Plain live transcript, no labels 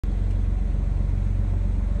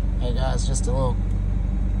Hey guys, just a little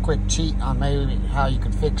quick cheat on maybe how you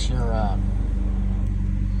could fix your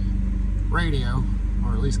radio,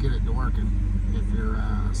 or at least get it to working. If your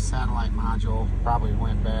satellite module probably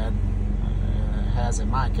went bad, it has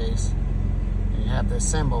in my case, and you have this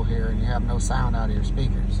symbol here and you have no sound out of your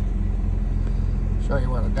speakers. I'll show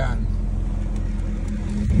you what I've done.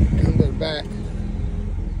 Come to the back,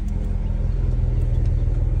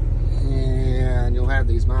 and you'll have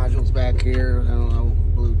these modules back here. I don't know,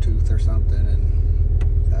 Bluetooth or something,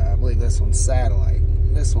 and I believe this one's satellite.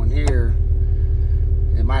 This one here,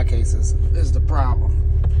 in my case, is the problem.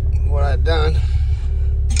 What I've done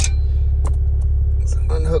is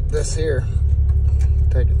unhook this here,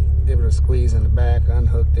 give it a squeeze in the back,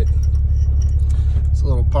 unhooked it. It's a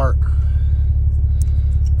little part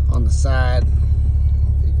on the side,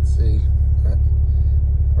 if you can see,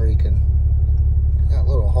 where you can, that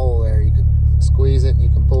little hole there, you can squeeze it and you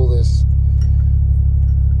can pull these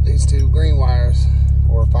two green wires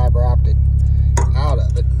or fiber optic out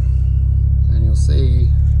of it, and you'll see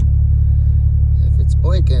if it's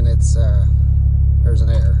blinking, it's there's an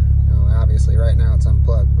error. You know, obviously right now it's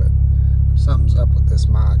unplugged, but something's up with this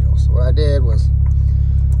module. So what I did was,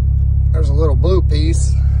 there's a little blue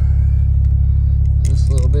piece, this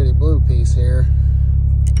little bitty blue piece here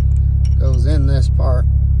goes in this part,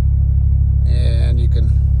 and you can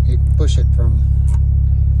push it from,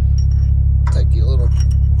 take you a little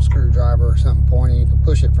screwdriver or something pointy, you can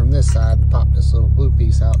push it from this side and pop this little blue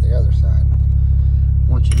piece out the other side.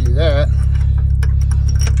 Once you do that,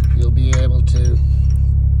 you'll be able to,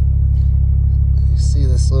 you see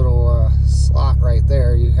this little slot right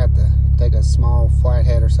there, you have to take a small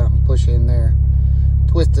flathead or something, push it in there,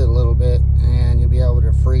 twist it a little bit, and you'll be able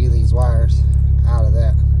to free these wires out of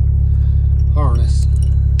that harness.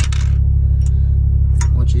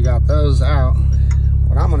 Once you got those out,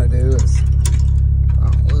 what I'm going to do is, I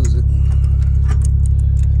don't lose it,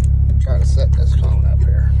 try to set this phone up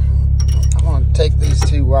here. I'm going to take these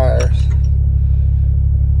two wires,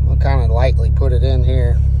 I'm going to kind of lightly put it in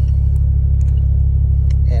here,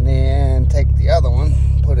 and then take the other one,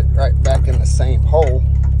 put it right back in the same hole,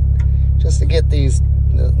 just to get these,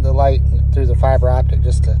 the light through the fiber optic,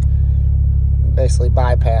 just to basically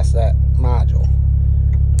bypass that module.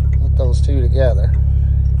 Put those two together.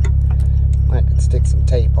 I could stick some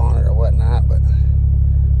tape on it or whatnot, but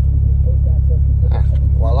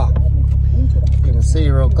voila. You can see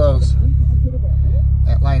real close.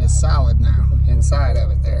 That light is solid now inside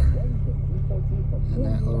of it there. And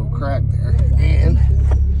that little crack there. And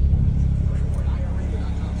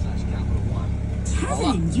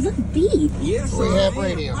Kevin, you look beat. Yes, we have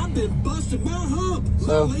radio. I've been busting my hump.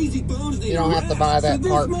 So my lazy bones need you don't have to buy that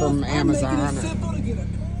part from Amazon or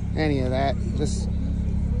or any of that. Just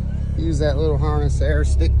use that little harness there,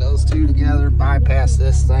 stick those two together, bypass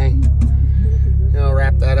this thing, you know,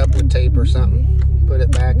 wrap that up with tape or something, put it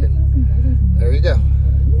back, and there you go.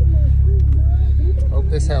 Hope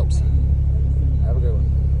this helps.